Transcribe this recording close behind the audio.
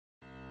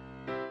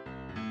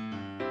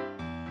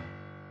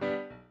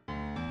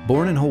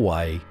Born in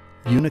Hawaii,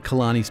 Yuna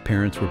Kalani's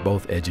parents were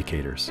both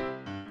educators.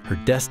 Her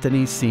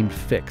destiny seemed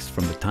fixed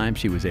from the time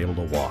she was able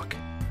to walk.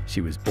 She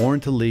was born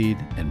to lead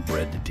and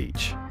bred to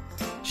teach.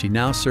 She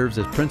now serves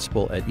as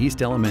principal at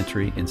East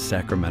Elementary in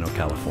Sacramento,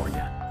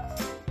 California.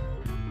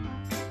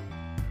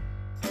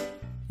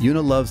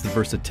 Yuna loves the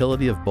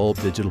versatility of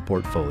bulb digital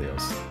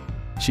portfolios.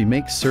 She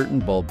makes certain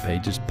bulb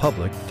pages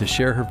public to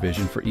share her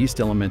vision for East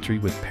Elementary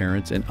with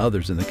parents and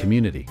others in the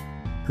community.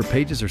 Her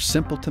pages are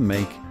simple to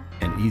make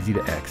and easy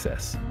to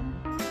access.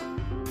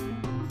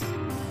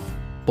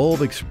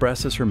 Bulb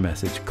expresses her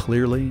message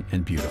clearly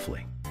and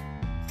beautifully.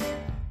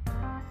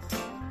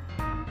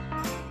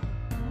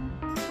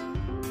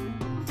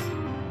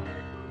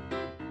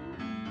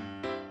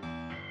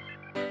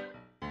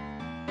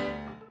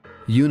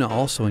 Yuna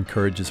also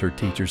encourages her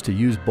teachers to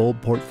use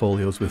bulb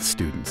portfolios with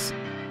students.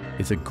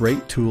 It's a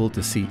great tool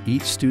to see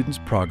each student's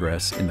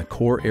progress in the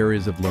core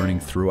areas of learning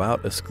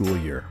throughout a school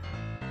year.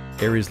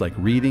 Areas like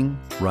reading,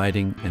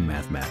 writing, and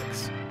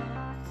mathematics.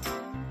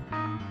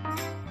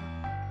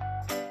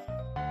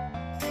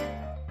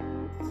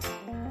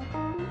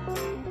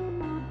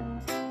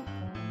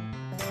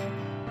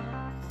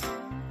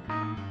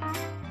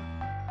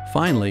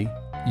 Finally,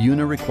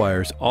 Yuna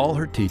requires all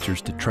her teachers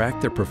to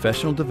track their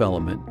professional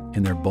development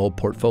in their bulb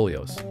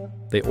portfolios.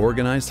 They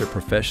organize their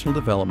professional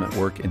development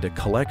work into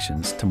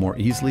collections to more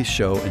easily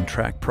show and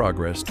track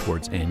progress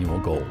towards annual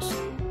goals.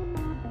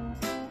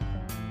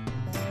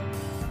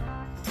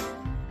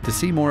 To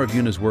see more of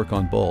Yuna's work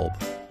on bulb,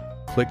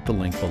 click the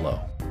link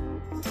below.